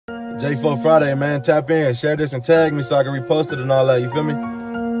J4 Friday, man. Tap in, share this, and tag me so I can repost it and all that. You feel me?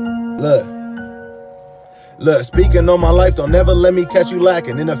 Look, speaking on my life, don't never let me catch you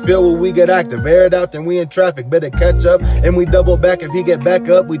lacking. In the field where we get active, air it out, then we in traffic. Better catch up, and we double back if he get back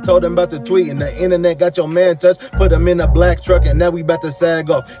up. We told him about the tweet, and the internet got your man touched. Put him in a black truck, and now we about to sag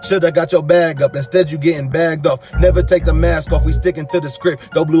off. Shoulda got your bag up, instead you getting bagged off. Never take the mask off, we sticking to the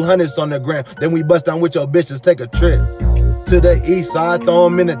script. Throw blue hundreds on the ground, then we bust down with your bitches, take a trip. To the east side, throw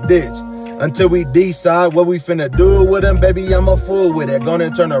him in the ditch. Until we decide what we finna do with him, baby, I'm a fool with it.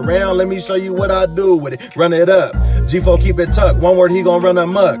 Gonna turn around, let me show you what I do with it. Run it up, G4 keep it tucked. One word, he gon' run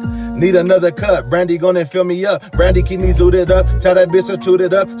amok. Need another cut, Brandy gonna fill me up. Brandy keep me zooted up, tell that bitch to toot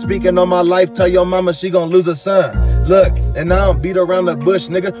it up. Speaking on my life, tell your mama she gon' lose a son. Look, and I don't beat around the bush,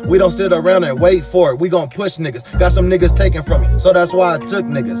 nigga. We don't sit around and wait for it, we gon' push niggas. Got some niggas taken from me, so that's why I took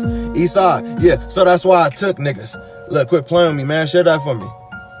niggas. Eastside, yeah, so that's why I took niggas. Look, quit playing with me, man, share that for me.